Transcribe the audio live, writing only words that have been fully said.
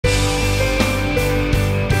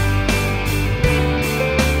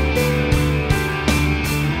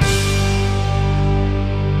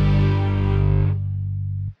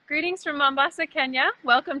from Mombasa, Kenya.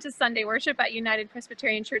 Welcome to Sunday worship at United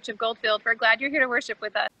Presbyterian Church of Goldfield. We're glad you're here to worship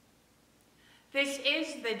with us. This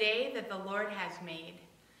is the day that the Lord has made.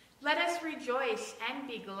 Let us rejoice and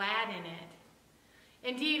be glad in it.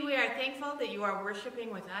 Indeed, we are thankful that you are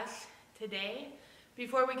worshiping with us today.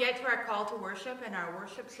 Before we get to our call to worship and our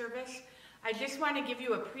worship service, I just want to give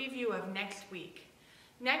you a preview of next week.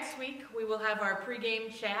 Next week, we will have our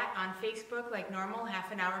pregame chat on Facebook like normal,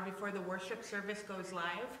 half an hour before the worship service goes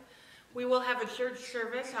live. We will have a church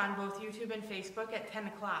service on both YouTube and Facebook at 10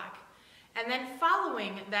 o'clock. And then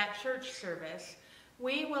following that church service,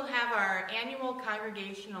 we will have our annual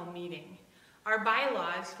congregational meeting. Our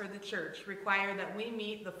bylaws for the church require that we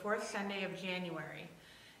meet the fourth Sunday of January.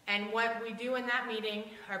 And what we do in that meeting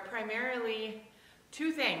are primarily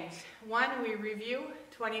two things. One, we review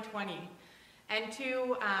 2020. And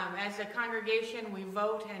two, as a congregation, we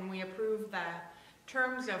vote and we approve the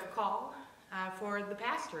terms of call for the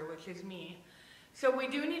pastor, which is me. So we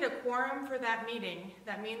do need a quorum for that meeting.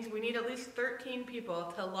 That means we need at least 13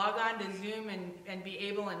 people to log on to Zoom and be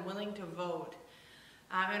able and willing to vote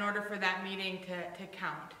in order for that meeting to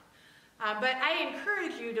count. But I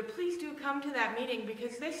encourage you to please do come to that meeting,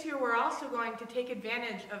 because this year we're also going to take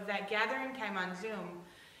advantage of that gathering time on Zoom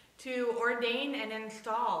to ordain and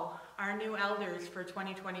install our new elders for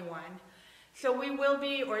 2021. So we will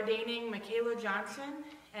be ordaining Michaela Johnson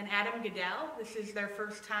and Adam Goodell. This is their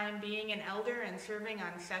first time being an elder and serving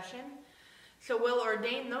on session. So we'll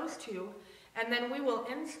ordain those two, and then we will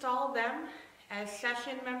install them as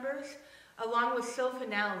session members, along with Syl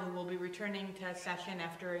Fennell, who will be returning to session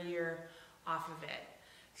after a year off of it.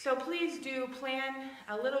 So please do plan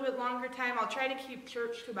a little bit longer time. I'll try to keep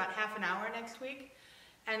church to about half an hour next week.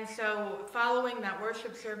 And so following that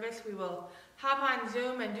worship service, we will hop on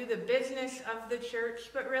Zoom and do the business of the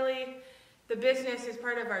church, but really the business is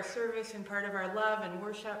part of our service and part of our love and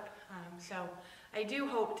worship. So I do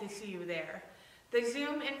hope to see you there. The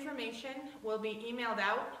Zoom information will be emailed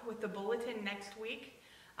out with the bulletin next week.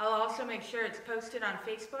 I'll also make sure it's posted on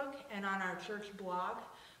Facebook and on our church blog,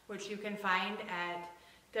 which you can find at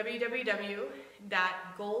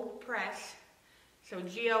www.goldpress.com. So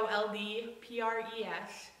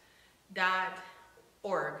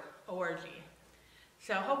goldpress.org.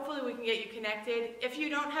 So hopefully we can get you connected. If you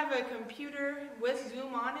don't have a computer with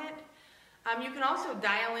Zoom on it, you can also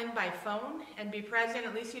dial in by phone and be present.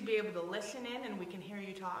 At least you'd be able to listen in and we can hear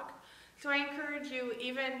you talk. So I encourage you,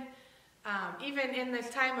 even in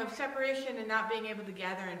this time of separation and not being able to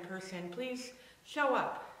gather in person, please show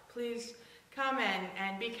up. Please come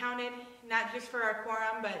and be counted, not just for our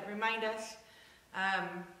quorum, but remind us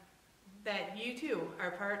that you too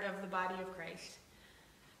are part of the body of Christ.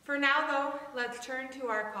 For now, though, let's turn to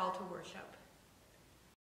our call to worship.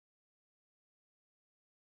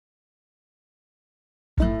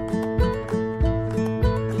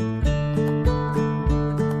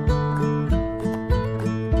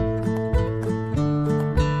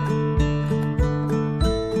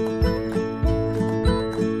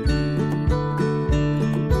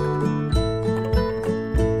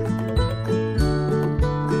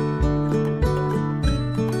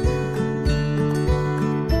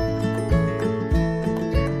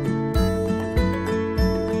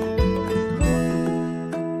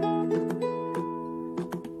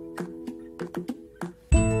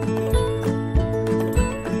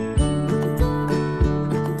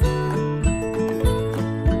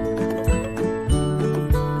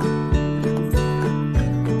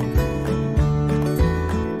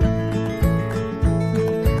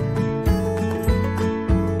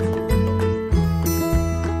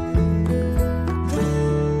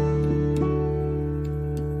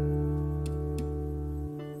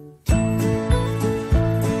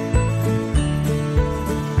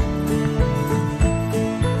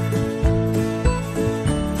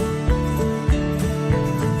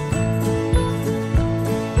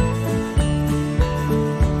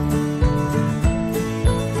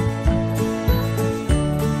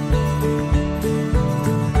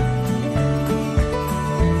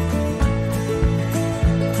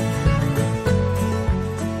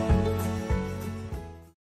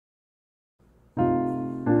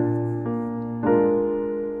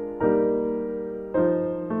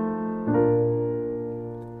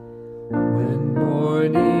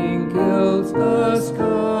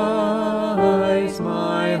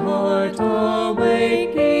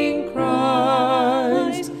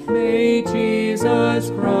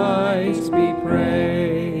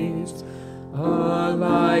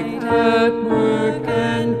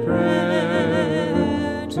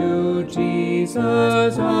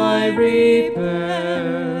 Jesus I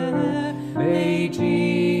repair. May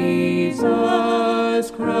Jesus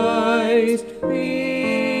Christ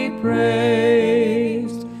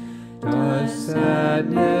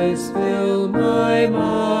scriptures fill my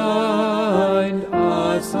mind,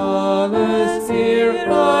 a solace here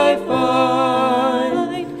I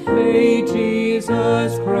find. May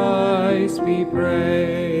Jesus Christ be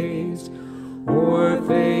praised, o'er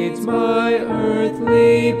fades my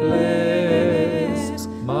earthly bliss.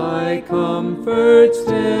 My comfort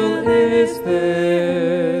still is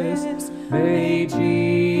this: may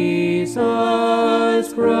Jesus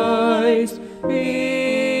Christ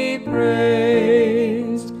be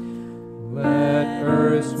praised. Let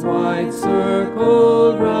earth's wide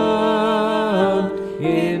circle round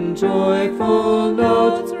in joyful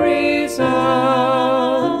notes resound.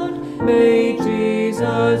 May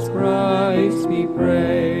Jesus Christ be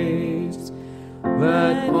praised.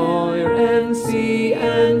 Let all air and sea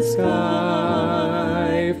and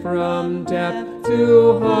sky from depth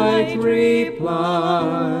to height reply.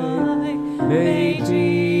 May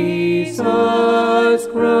Jesus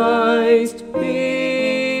Christ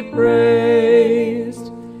be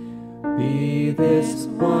praised. Be this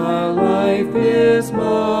while life is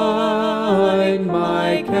mine,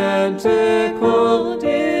 my canticle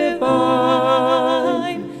divine.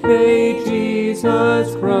 May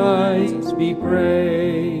Jesus Christ be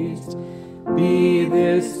praised. Be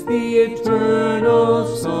this the eternal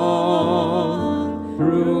song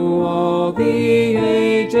through all the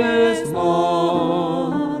ages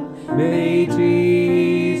long. May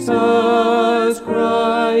Jesus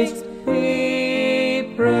Christ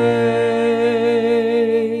be praised.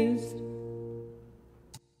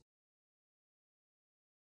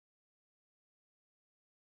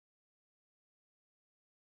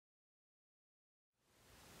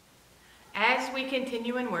 As we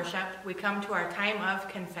continue in worship, we come to our time of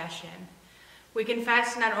confession. We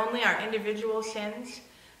confess not only our individual sins,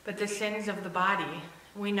 but the sins of the body.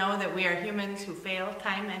 We know that we are humans who fail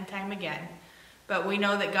time and time again, but we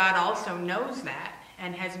know that God also knows that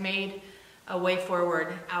and has made a way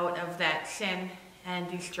forward out of that sin and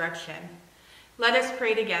destruction. Let us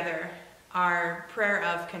pray together our prayer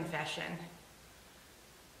of confession.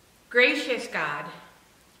 Gracious God,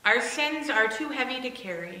 our sins are too heavy to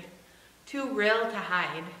carry, too real to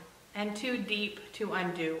hide, and too deep to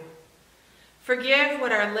undo. Forgive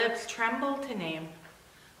what our lips tremble to name,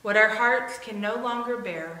 what our hearts can no longer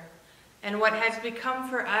bear, and what has become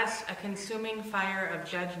for us a consuming fire of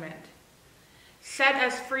judgment. Set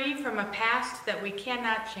us free from a past that we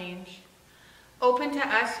cannot change. Open to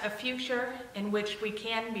us a future in which we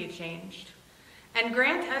can be changed. And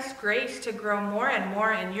grant us grace to grow more and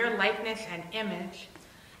more in your likeness and image,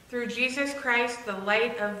 through Jesus Christ, the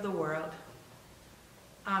light of the world.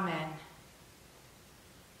 Amen.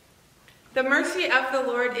 The mercy of the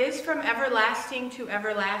Lord is from everlasting to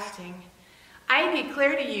everlasting. I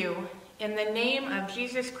declare to you, in the name of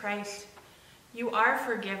Jesus Christ, you are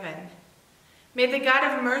forgiven. May the God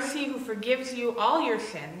of mercy, who forgives you all your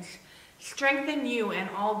sins, strengthen you in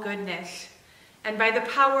all goodness, and by the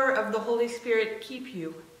power of the Holy Spirit keep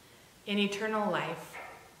you in eternal life.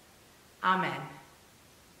 Amen.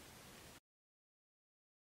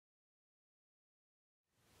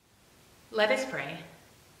 Let us pray.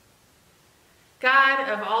 God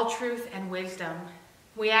of all truth and wisdom,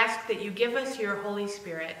 we ask that you give us your Holy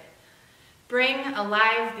Spirit. Bring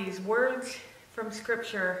alive these words from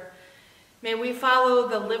Scripture. May we follow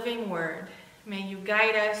the living word. May you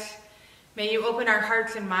guide us. May you open our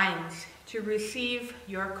hearts and minds to receive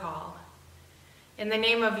your call. In the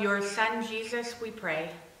name of your Son, Jesus, we pray.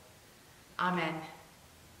 Amen.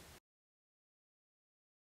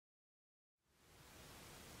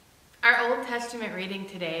 Our Old Testament reading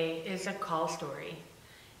today is a call story.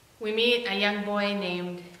 We meet a young boy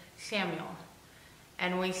named Samuel,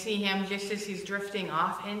 and we see him just as he's drifting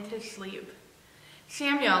off into sleep.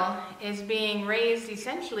 Samuel is being raised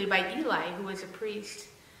essentially by Eli, who is a priest.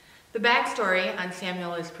 The backstory on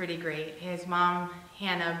Samuel is pretty great. His mom,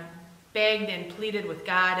 Hannah, begged and pleaded with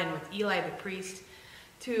God and with Eli the priest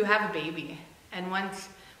to have a baby. And once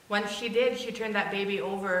she did, she turned that baby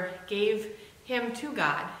over, gave him to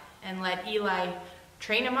God, and let Eli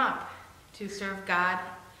train him up to serve God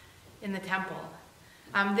in the temple.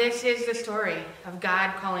 This is the story of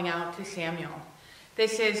God calling out to Samuel.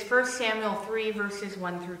 This is 1 Samuel 3, verses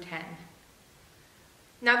 1 through 10.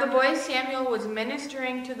 Now the boy Samuel was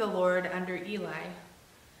ministering to the Lord under Eli.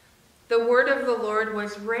 The word of the Lord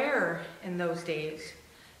was rare in those days.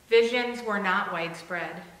 Visions were not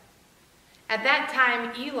widespread. At that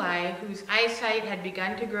time, Eli, whose eyesight had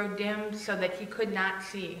begun to grow dim so that he could not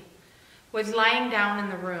see, was lying down in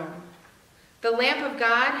the room. The lamp of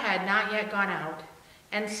God had not yet gone out,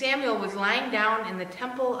 and Samuel was lying down in the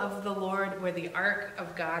temple of the Lord where the ark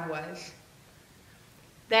of God was.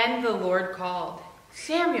 Then the Lord called,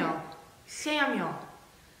 "Samuel, Samuel."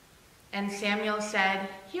 And Samuel said,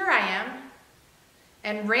 "Here I am,"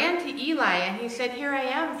 and ran to Eli, and he said, "Here I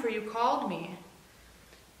am, for you called me."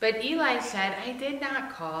 But Eli said, "I did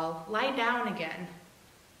not call. Lie down again."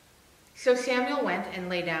 So Samuel went and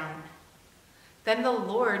lay down. Then the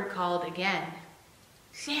Lord called again,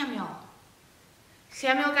 "Samuel."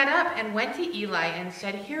 Samuel got up and went to Eli and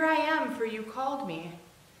said, "Here I am, for you called me."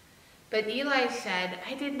 But Eli said,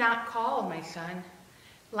 "I did not call, my son.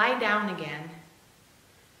 Lie down again."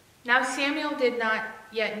 Now Samuel did not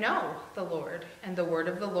yet know the Lord, and the word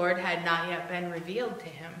of the Lord had not yet been revealed to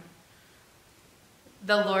him.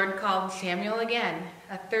 The Lord called Samuel again,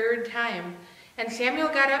 a third time, and Samuel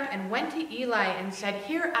got up and went to Eli and said,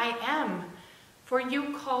 "Here I am, for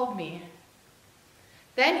you called me."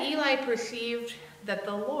 Then Eli perceived that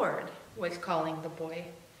the Lord was calling the boy.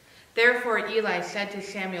 Therefore Eli said to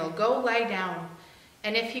Samuel, "Go lie down,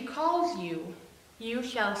 and if he calls you, you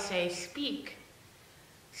shall say, 'Speak.'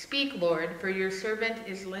 Speak, Lord, for your servant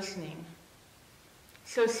is listening."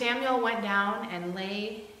 So Samuel went down and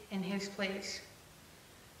lay in his place.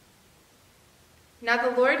 Now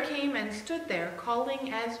the Lord came and stood there,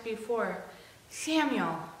 calling as before,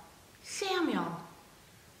 "Samuel, Samuel."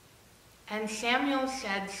 And Samuel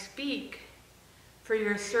said, "Speak, for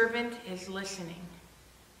your servant is listening."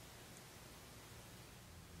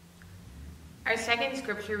 Our second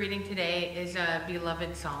scripture reading today is a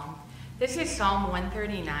beloved psalm. This is Psalm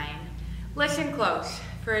 139. Listen close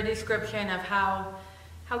for a description of how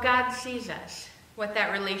God sees us, what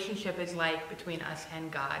that relationship is like between us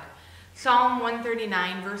and God. Psalm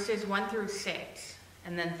 139, verses 1 through 6,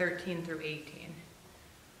 and then 13 through 18.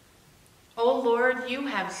 "O Lord, you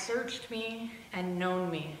have searched me and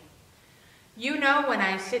known me. You know when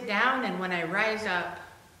I sit down and when I rise up.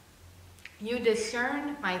 You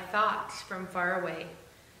discern my thoughts from far away.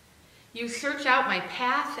 You search out my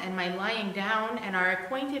path and my lying down and are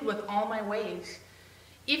acquainted with all my ways.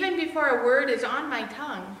 Even before a word is on my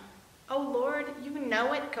tongue, O Lord, you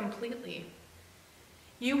know it completely.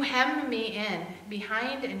 You hem me in,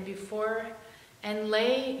 behind and before, and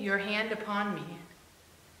lay your hand upon me.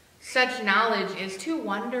 Such knowledge is too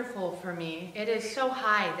wonderful for me. It is so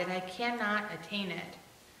high that I cannot attain it.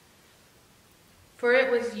 For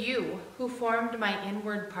it was you who formed my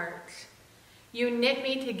inward parts. You knit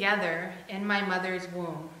me together in my mother's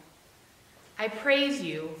womb. I praise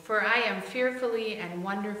you, for I am fearfully and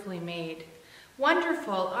wonderfully made.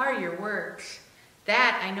 Wonderful are your works.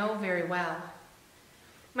 That I know very well.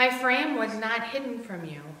 My frame was not hidden from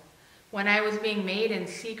you when I was being made in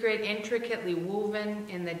secret, intricately woven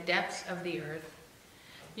in the depths of the earth.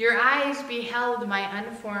 Your eyes beheld my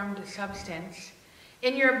unformed substance.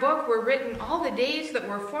 In your book were written all the days that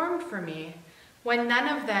were formed for me, when none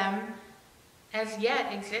of them as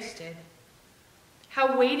yet existed.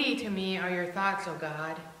 How weighty to me are your thoughts, O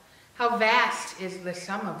God. How vast is the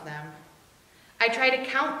sum of them. I try to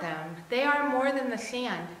count them. They are more than the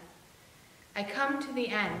sand. I come to the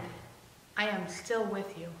end. I am still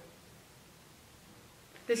with you."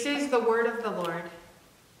 This is the word of the Lord.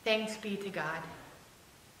 Thanks be to God.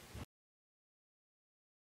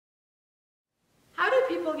 How do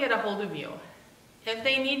people get a hold of you? If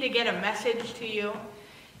they need to get a message to you,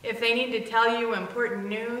 if they need to tell you important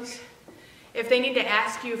news, if they need to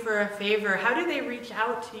ask you for a favor, how do they reach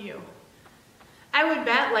out to you? I would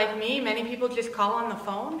bet, like me, many people just call on the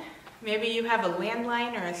phone. Maybe you have a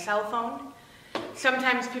landline or a cell phone.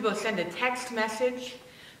 Sometimes people send a text message,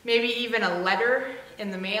 maybe even a letter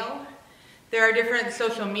in the mail. There are different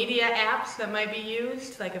social media apps that might be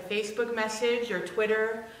used, like a Facebook message or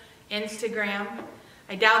Twitter, Instagram.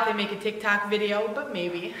 I doubt they make a TikTok video, but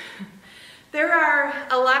maybe. There are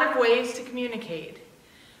a lot of ways to communicate.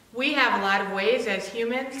 We have a lot of ways as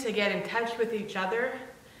humans to get in touch with each other,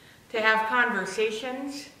 to have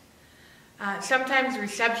conversations. Sometimes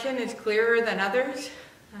reception is clearer than others.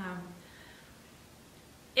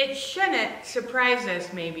 It shouldn't surprise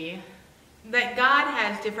us, maybe, that God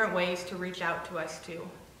has different ways to reach out to us too.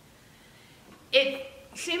 It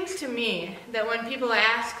seems to me that when people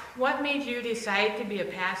ask, "What made you decide to be a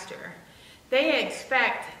pastor?" they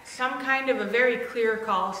expect some kind of a very clear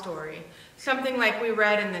call story, something like we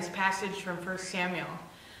read in this passage from 1 Samuel.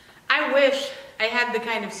 I wish I had the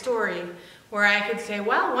kind of story where I could say,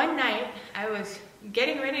 well, one night I was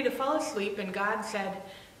getting ready to fall asleep and God said,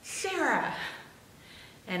 "Sarah."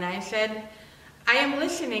 And I said, "I am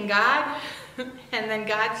listening, God." And then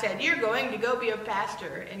God said, "You're going to go be a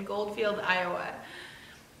pastor in Goldfield, Iowa."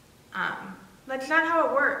 That's not how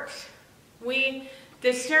it works. We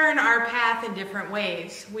discern our path in different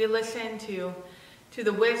ways. We listen to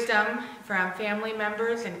the wisdom from family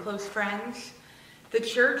members and close friends, The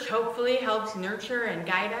church hopefully helps nurture and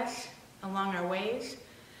guide us along our ways.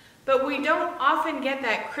 But we don't often get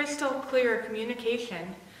that crystal clear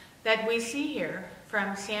communication that we see here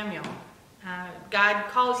from Samuel. God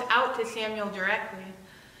calls out to Samuel directly.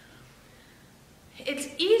 It's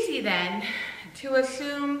easy then to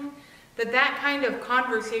assume that that kind of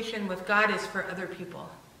conversation with God is for other people.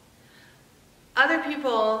 Other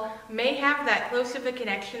people may have that close of a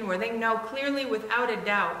connection where they know clearly without a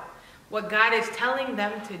doubt what God is telling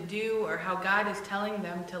them to do or how God is telling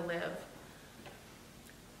them to live.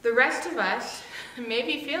 The rest of us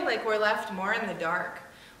maybe feel like we're left more in the dark.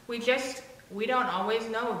 We don't always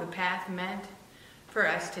know the path meant for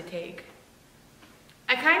us to take.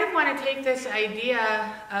 I kind of want to take this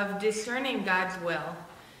idea of discerning God's will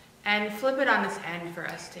and flip it on its end for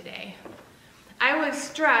us today. I was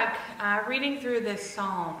struck reading through this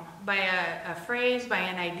psalm by a phrase, by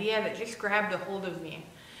an idea that just grabbed a hold of me.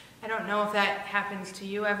 I don't know if that happens to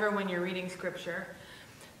you ever when you're reading scripture,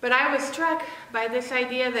 but I was struck by this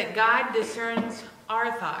idea that God discerns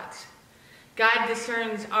our thoughts. God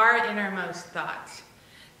discerns our innermost thoughts.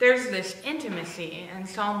 There's this intimacy in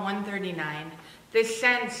Psalm 139, this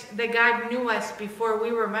sense that God knew us before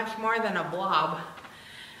we were much more than a blob.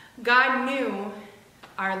 God knew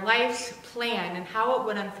our life's plan and how it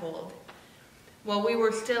would unfold while we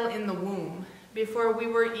were still in the womb, before we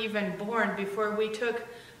were even born, before we took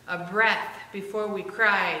a breath, before we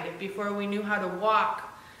cried, before we knew how to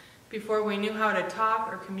walk, before we knew how to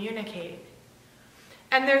talk or communicate.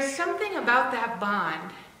 And there's something about that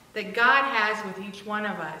bond that God has with each one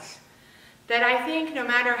of us that I think no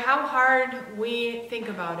matter how hard we think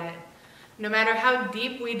about it, no matter how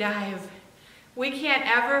deep we dive, we can't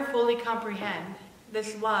ever fully comprehend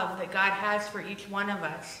this love that God has for each one of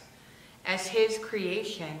us as his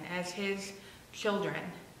creation, as his children.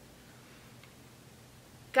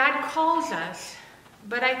 God calls us,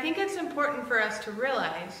 but I think it's important for us to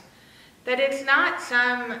realize that it's not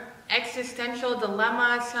some existential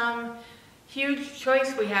dilemma, some huge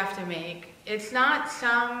choice we have to make. It's not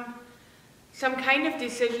some kind of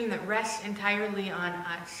decision that rests entirely on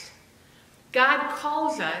us. God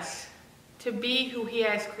calls us to be who he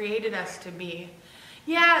has created us to be.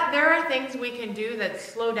 Yeah, there are things we can do that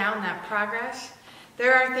slow down that progress.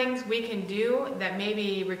 There are things we can do that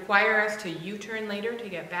maybe require us to U-turn later to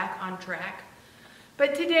get back on track.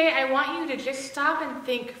 But today I want you to just stop and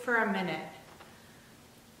think for a minute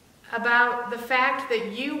about the fact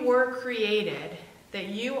that you were created, that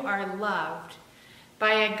you are loved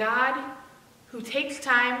by a God who takes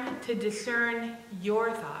time to discern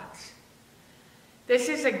your thoughts. This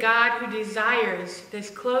is a God who desires this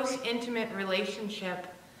close, intimate relationship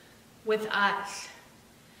with us.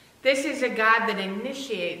 This is a God that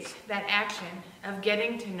initiates that action of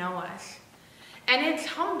getting to know us. And it's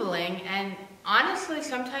humbling, and honestly,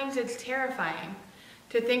 sometimes it's terrifying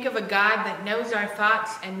to think of a God that knows our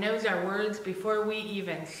thoughts and knows our words before we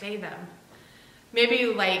even say them. Maybe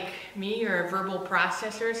like me, you're a verbal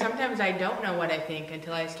processor. Sometimes I don't know what I think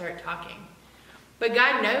until I start talking. But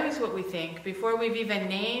God knows what we think before we've even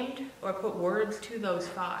named or put words to those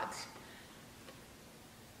thoughts.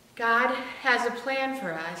 God has a plan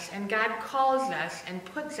for us, and God calls us and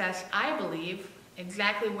puts us, I believe,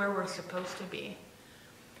 exactly where we're supposed to be.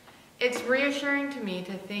 It's reassuring to me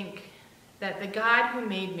to think that the God who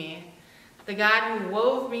made me, the God who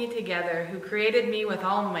wove me together, who created me with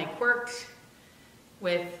all of my quirks,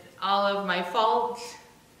 with all of my faults,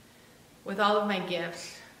 with all of my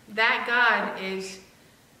gifts, that God is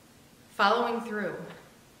following through.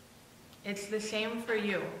 It's the same for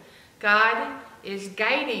you. God is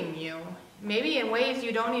guiding you, maybe in ways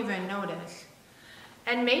you don't even notice.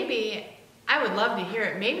 And maybe, I would love to hear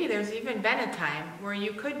it, maybe there's even been a time where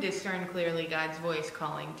you could discern clearly God's voice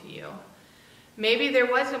calling to you. Maybe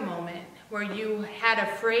there was a moment where you had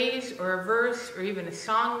a phrase or a verse or even a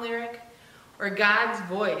song lyric or God's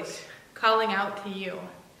voice calling out to you.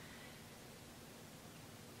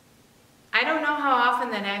 I don't know how often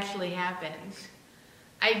that actually happens.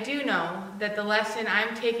 I do know that the lesson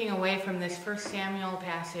I'm taking away from this 1 Samuel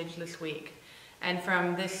passage this week and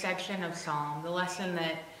from this section of Psalm, the lesson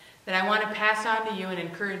that I want to pass on to you and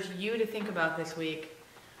encourage you to think about this week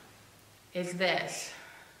is this.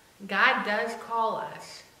 God does call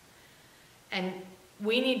us, and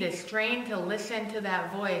we need to strain to listen to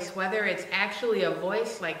that voice, whether it's actually a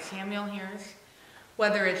voice like Samuel hears,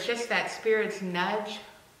 whether it's just that Spirit's nudge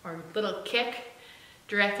or little kick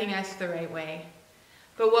directing us the right way.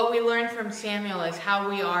 But what we learn from Samuel is how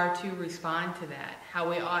we are to respond to that, how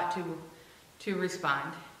we ought to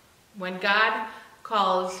respond. When God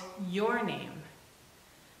calls your name,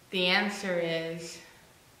 the answer is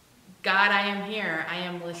God, I am here, I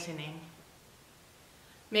am listening.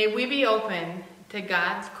 May we be open to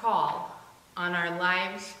God's call on our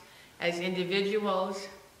lives as individuals,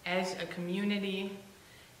 as a community,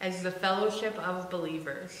 as the fellowship of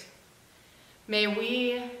believers. May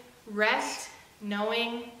we rest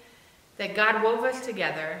knowing that God wove us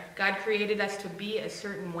together, God created us to be a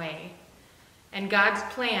certain way, and God's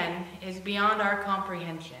plan is beyond our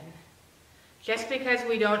comprehension. Just because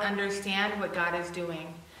we don't understand what God is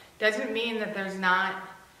doing doesn't mean that there's not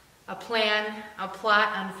a plan, a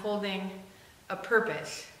plot unfolding, a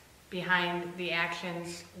purpose behind the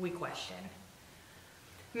actions we question.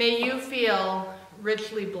 May you feel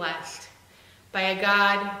richly blessed by a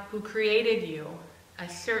God who created you a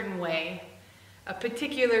certain way, a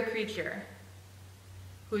particular creature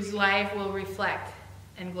whose life will reflect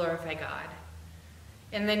and glorify God.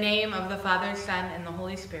 In the name of the Father, Son, and the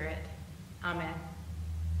Holy Spirit. Amen.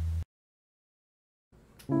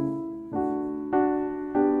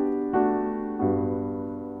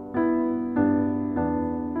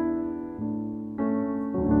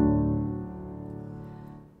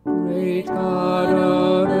 Great God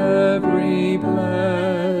of every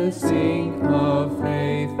blessing, of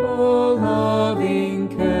faithful loving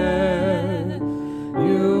care,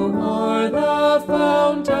 you are the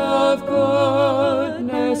fount of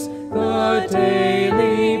goodness, the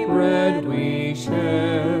daily bread we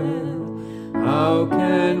share. How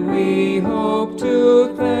can we hope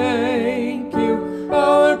to thank you?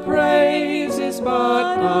 Our praise is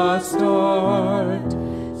but a start.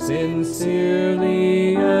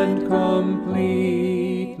 Sincerely and completely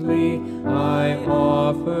I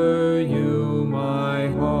offer you my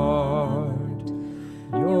heart.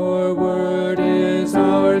 Your word is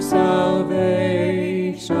our salvation,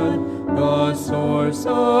 the source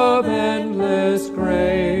of endless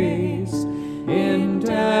grace. In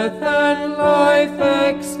death and life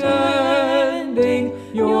extending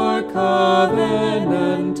your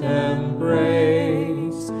covenant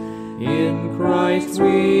embrace. In Christ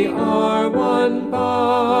we are one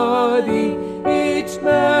body, each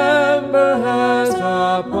member has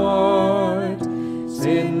a part.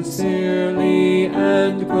 Sincerely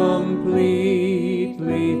and completely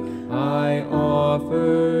I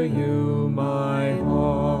offer you my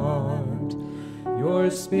heart. Your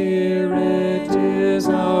Spirit is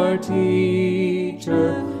our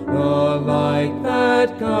teacher, the light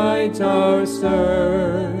that guides our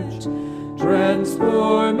search,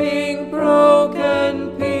 transforming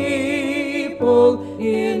broken people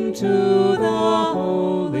into the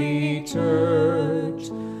Holy Church,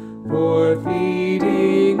 for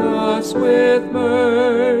feeding us with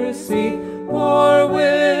mercy, for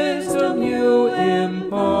wisdom you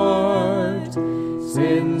impart.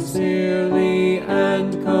 Sincerely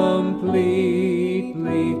and completely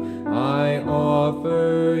I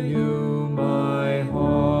offer you my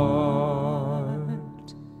heart.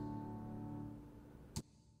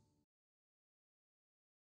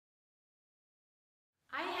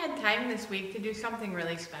 I had time this week to do something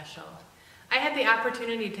really special. I had the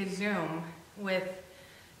opportunity to Zoom with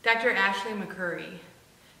Dr. Ashley McCurry.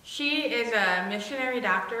 She is a missionary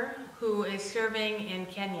doctor who is serving in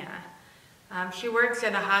Kenya. She works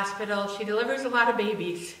at a hospital. She delivers a lot of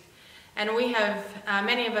babies. And we have,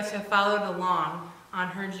 many of us have followed along on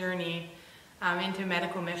her journey into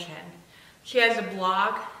medical mission. She has a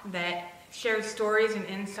blog that shares stories and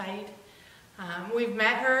insight. We've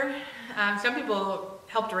met her. Some people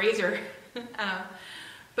helped raise her.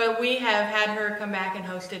 But we have had her come back and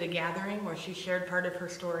hosted a gathering where she shared part of her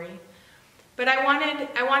story. But I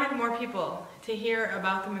wanted more people to hear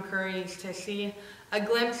about the McCurrys, to see a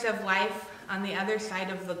glimpse of life on the other side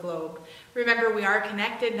of the globe. Remember, we are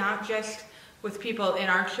connected not just with people in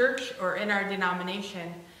our church or in our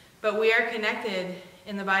denomination, but we are connected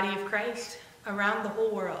in the body of Christ around the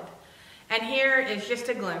whole world. And here is just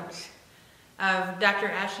a glimpse of Dr.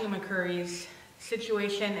 Ashley McCurry's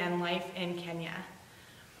situation and life in Kenya.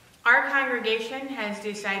 Our congregation has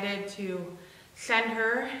decided to send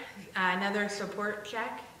her another support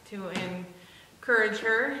check to encourage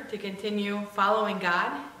her to continue following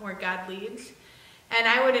God where God leads. And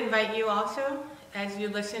I would invite you also, as you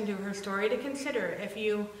listen to her story, to consider if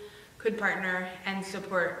you could partner and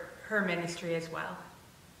support her ministry as well.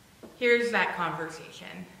 Here's that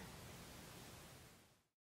conversation.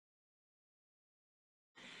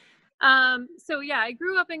 So yeah, I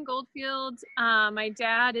grew up in Goldfield. My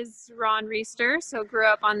dad is Ron Reister, so grew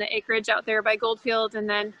up on the acreage out there by Goldfield, and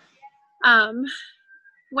then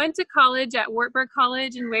went to college at Wartburg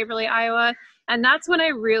College in Waverly, Iowa. And that's when I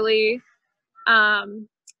really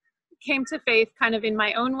came to faith kind of in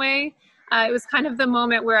my own way. It was kind of the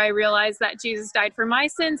moment where I realized that Jesus died for my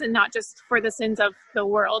sins and not just for the sins of the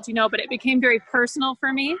world, but it became very personal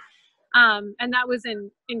for me. And that was in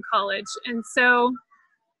college. And so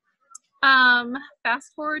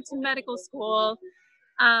fast forward to medical school.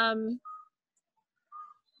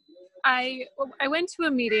 I went to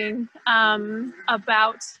a meeting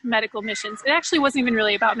about medical missions. It actually wasn't even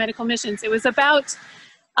really about medical missions. It was about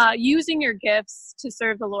using your gifts to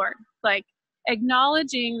serve the Lord, like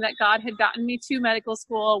acknowledging that God had gotten me to medical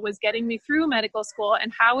school, was getting me through medical school,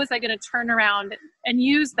 and how was I going to turn around and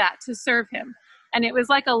use that to serve him? And it was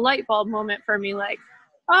like a light bulb moment for me, like,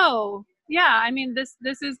 oh, yeah, I mean, this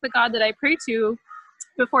is the God that I pray to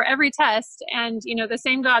before every test, and the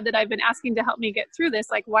same God that I've been asking to help me get through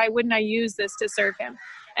this, like, why wouldn't I use this to serve him?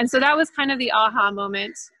 And so that was kind of the aha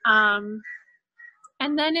moment. And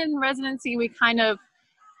then in residency, we kind of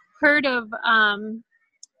heard of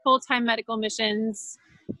full-time medical missions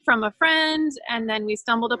from a friend, and then we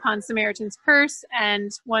stumbled upon Samaritan's Purse,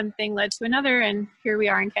 and one thing led to another, and here we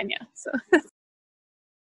are in Kenya. So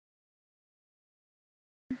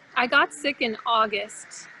I got sick in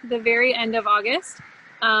August, the very end of August,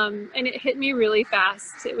 and it hit me really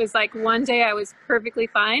fast. It was like one day I was perfectly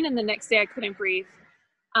fine, and the next day I couldn't breathe.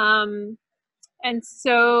 And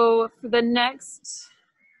so for the next,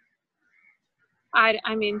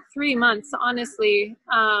 I mean, 3 months, honestly,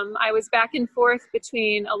 I was back and forth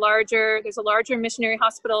between there's a larger missionary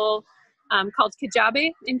hospital called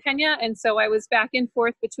Kijabe in Kenya. And so I was back and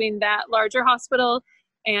forth between that larger hospital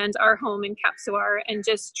and our home in Kapsawar, and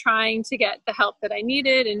just trying to get the help that I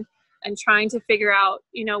needed and trying to figure out,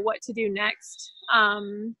 what to do next.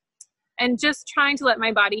 And just trying to let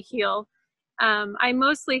my body heal. I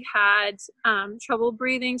mostly had trouble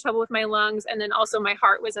breathing, trouble with my lungs, and then also my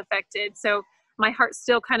heart was affected. So my heart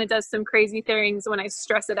still kind of does some crazy things when I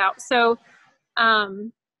stress it out. So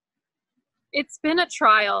it's been a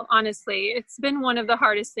trial, honestly. It's been one of the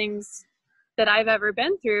hardest things that I've ever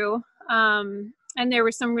been through. And there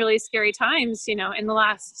were some really scary times, in the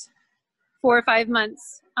last 4 or 5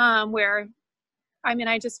 months where,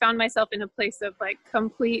 I just found myself in a place of like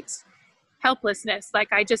complete helplessness.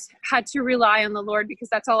 Like I just had to rely on the Lord because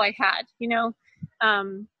that's all I had,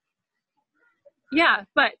 yeah,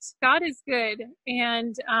 but God is good.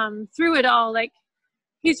 And through it all, like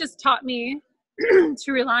he's just taught me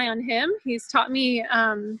to rely on him. He's taught me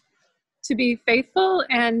to be faithful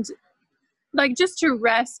and like just to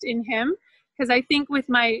rest in him. Because I think with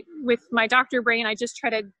my doctor brain, I just try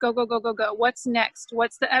to go. What's next?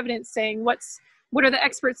 What's the evidence saying? What are the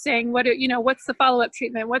experts saying? What's the follow-up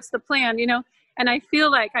treatment? What's the plan? And I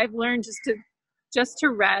feel like I've learned just to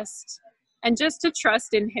rest and just to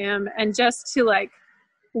trust in him and just to like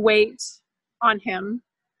wait on him,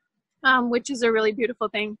 which is a really beautiful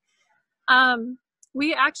thing.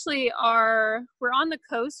 We actually we're on the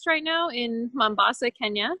coast right now in Mombasa,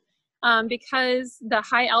 Kenya. Because the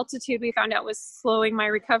high altitude we found out was slowing my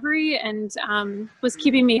recovery and was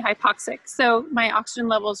keeping me hypoxic. So my oxygen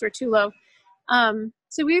levels were too low.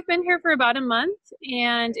 So we've been here for about a month,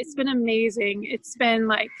 and it's been amazing. It's been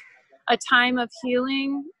like a time of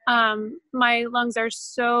healing. My lungs are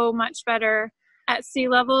so much better at sea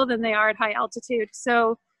level than they are at high altitude.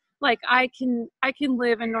 So like I can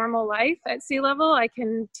live a normal life at sea level. I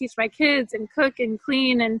can teach my kids and cook and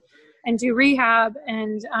clean and do rehab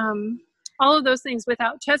and all of those things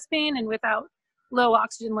without chest pain and without low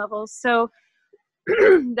oxygen levels. So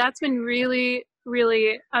that's been really,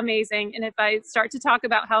 really amazing. And if I start to talk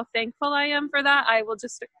about how thankful I am for that, I will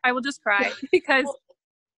just cry because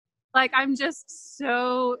like I'm just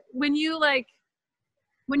so when you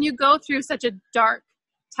go through such a dark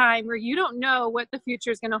time where you don't know what the future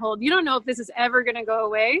is going to hold, you don't know if this is ever going to go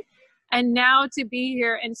away. And now to be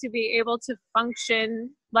here and to be able to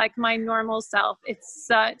function like my normal self, it's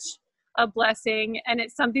such a blessing. And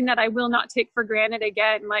it's something that I will not take for granted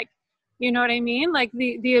again. Like, you know what I mean? Like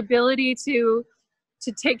the ability to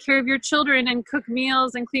take care of your children and cook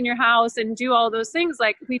meals and clean your house and do all those things.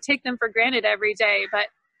 Like we take them for granted every day, but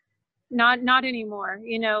not anymore,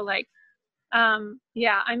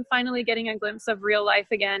 yeah, I'm finally getting a glimpse of real life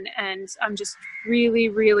again. And I'm just really,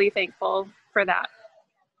 really thankful for that.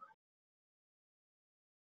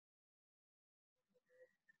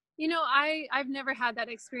 I've never had that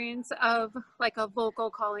experience of like a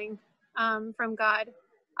vocal calling from God.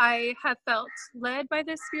 I have felt led by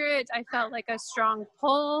the Spirit. I felt like a strong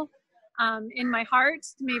pull in my heart,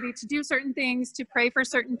 maybe to do certain things, to pray for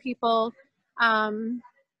certain people,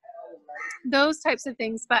 those types of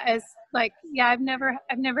things. But as like, yeah, I've never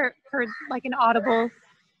heard like an audible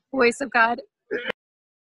voice of God.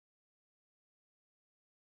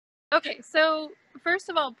 Okay, so first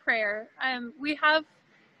of all, prayer. I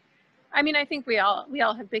think we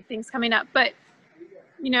all have big things coming up, but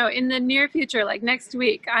in the near future, like next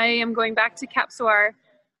week, I am going back to Capsoir,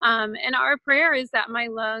 and our prayer is that my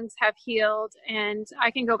lungs have healed and I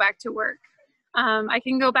can go back to work. I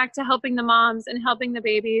can go back to helping the moms and helping the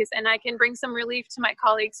babies, and I can bring some relief to my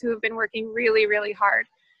colleagues who have been working really, really hard.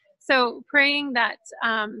 So praying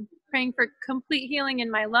for complete healing in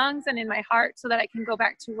my lungs and in my heart so that I can go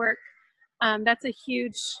back to work. It's a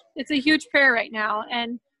huge prayer right now.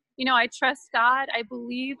 And, I trust God. I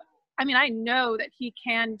know that he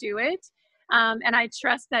can do it. And I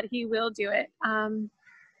trust that he will do it. And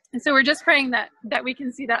so we're just praying that we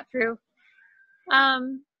can see that through.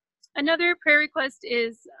 Another prayer request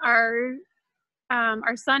is our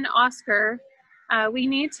son, Oscar. We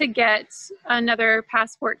need to get another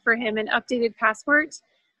passport for him, an updated passport.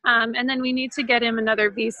 And then we need to get him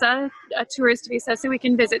another visa, a tourist visa, so we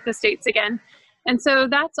can visit the States again. And so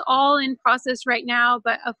that's all in process right now,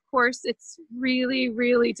 but of course it's really,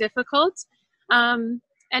 really difficult. And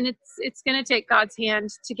it's going to take God's hand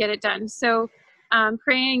to get it done. So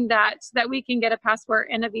praying that we can get a passport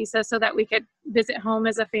and a visa so that we could visit home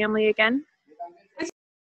as a family again.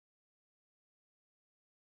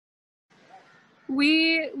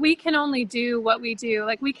 We can only do what we do.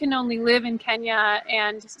 Like, we can only live in Kenya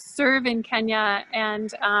and serve in Kenya,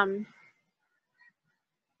 and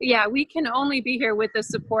we can only be here with the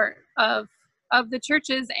support of the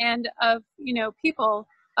churches and of people,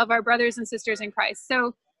 of our brothers and sisters in Christ.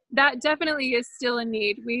 So that definitely is still a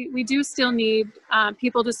need. We do still need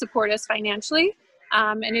people to support us financially,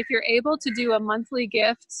 and if you're able to do a monthly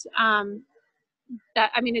gift,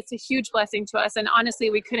 it's a huge blessing to us. And honestly,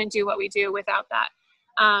 we couldn't do what we do without that.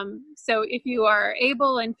 So if you are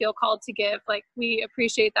able and feel called to give, we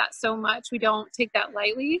appreciate that so much. We don't take that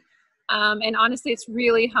lightly. And honestly, it's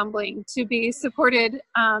really humbling to be supported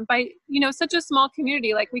by, such a small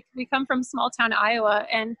community. Like, we come from small town Iowa,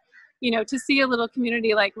 and, to see a little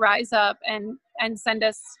community rise up and send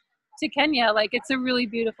us to Kenya, it's a really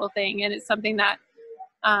beautiful thing. And it's something that,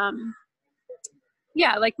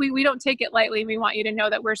 we don't take it lightly. We want you to know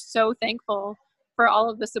that we're so thankful for all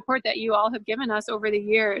of the support that you all have given us over the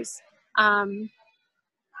years. And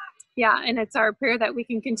it's our prayer that we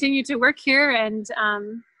can continue to work here, and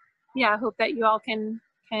hope that you all can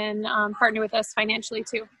partner with us financially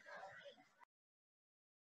too.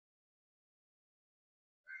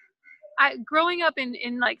 Growing up in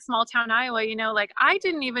small town Iowa, I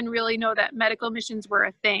didn't even really know that medical missions were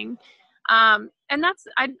a thing. And that's,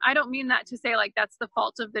 I don't mean that to say that's the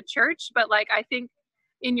fault of the church, but I think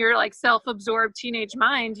in your self-absorbed teenage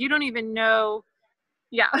mind, you don't even know,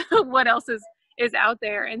 what else is out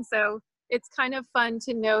there. And so it's kind of fun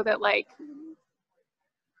to know that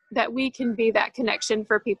that we can be that connection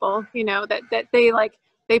for people, that they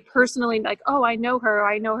personally oh, I know her, or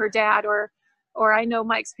I know her dad, or I know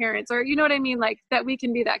Mike's parents, or you know what I mean? That we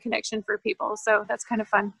can be that connection for people. So that's kind of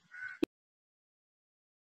fun.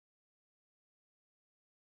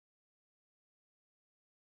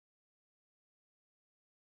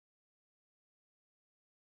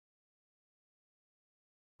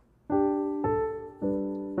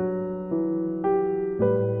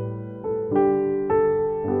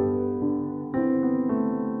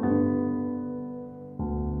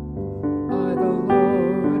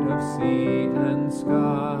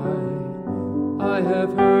 I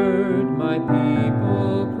have heard my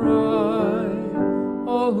people cry,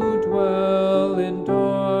 all who dwell in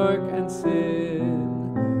dark and sin,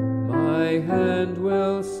 my hand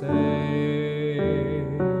will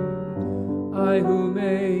save. I who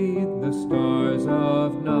made the stars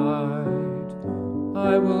of night,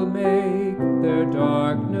 I will make their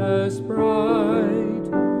darkness bright,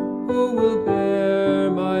 who will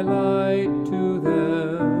bear my light to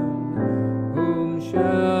them, whom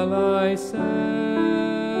shall I send?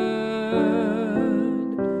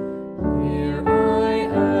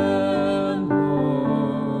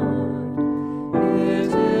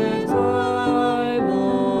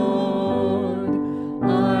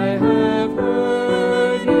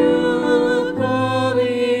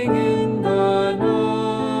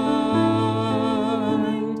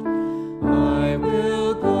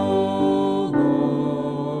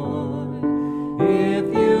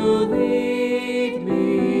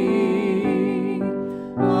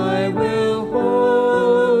 I will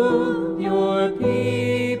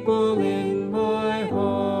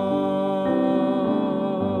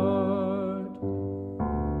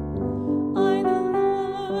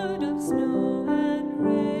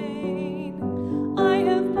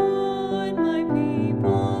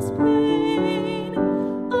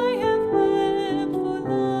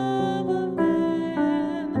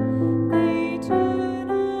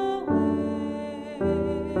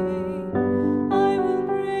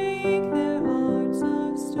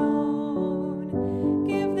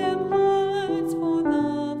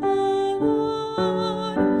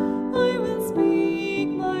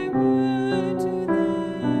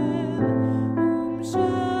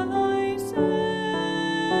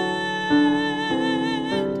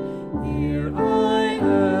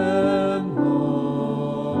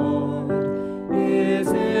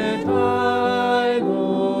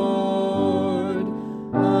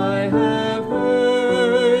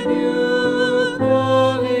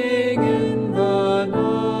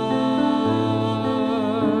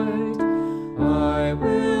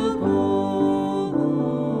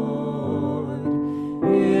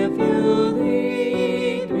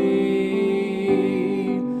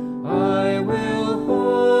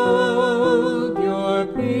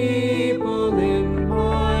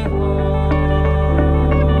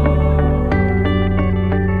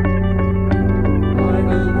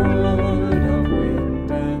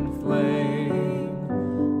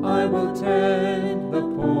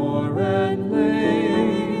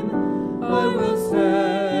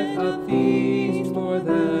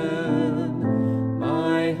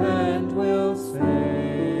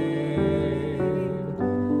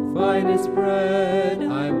daily bread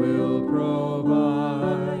I will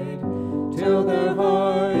provide, till their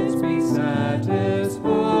hearts be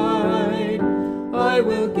satisfied. I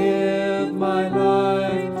will give my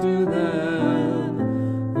life to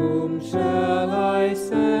them. Whom shall I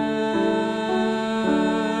send?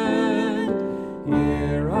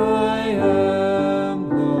 Here I am,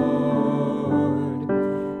 Lord.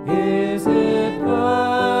 Is it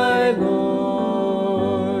I,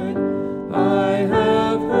 Lord? I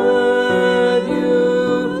have heard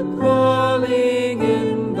you calling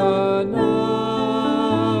in the night.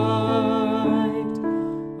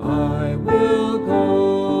 I will go,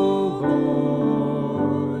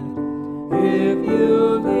 Lord, if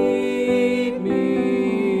you lead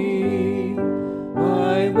me.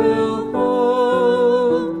 I will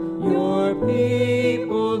hold your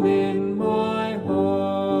people in my heart.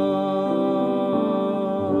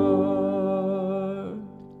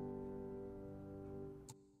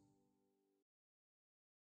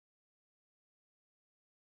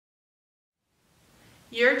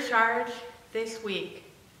 Your charge this week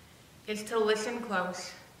is to listen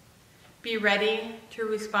close. Be ready to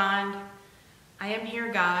respond, "I am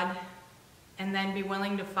here, God," and then be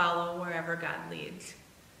willing to follow wherever God leads.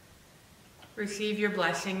 Receive your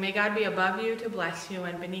blessing. May God be above you to bless you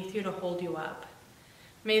and beneath you to hold you up.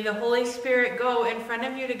 May the Holy Spirit go in front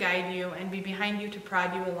of you to guide you and be behind you to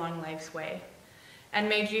prod you along life's way. And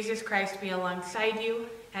may Jesus Christ be alongside you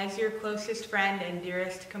as your closest friend and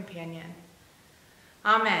dearest companion.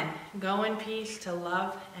 Amen. Go in peace to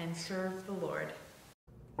love and serve the Lord.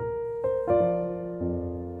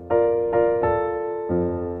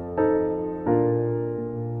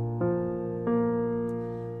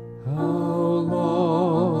 How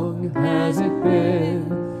long has it been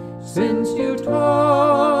since you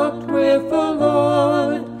talked with the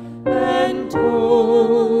Lord and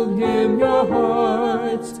told him your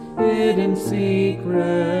heart's hidden secrets?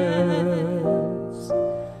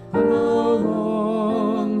 How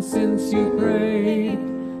long since you prayed?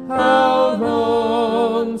 How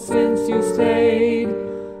long since you stayed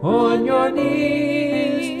on your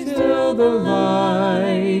knees till the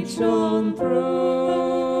light shone through?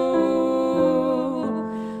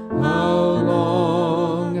 How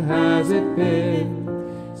long has it been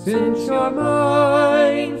since your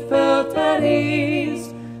mind felt at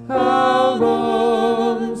ease? How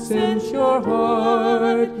long since your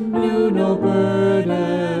heart knew no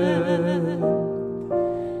burden?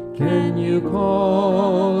 Can you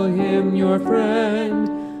call him your friend?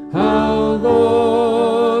 How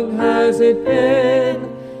long has it been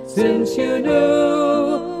since you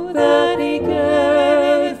knew that he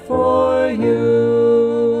cared for you?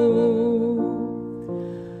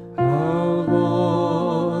 How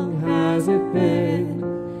long has it been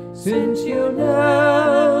since you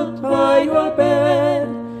knelt by your bed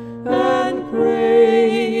and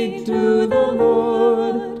prayed to the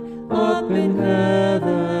Lord up in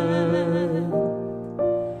heaven?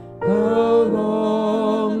 How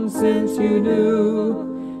long since you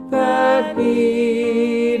knew that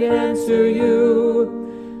he'd answer you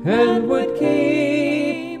and would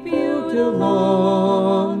keep you till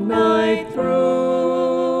long night through?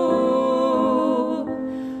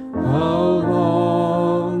 How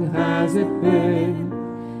long has it been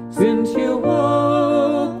since you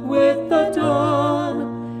woke with the dawn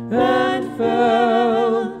and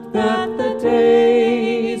felt that the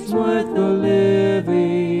day's worth the living?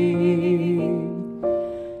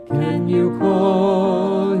 Can you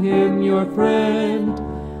call him your friend?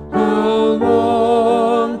 How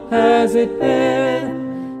long has it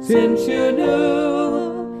been since you knew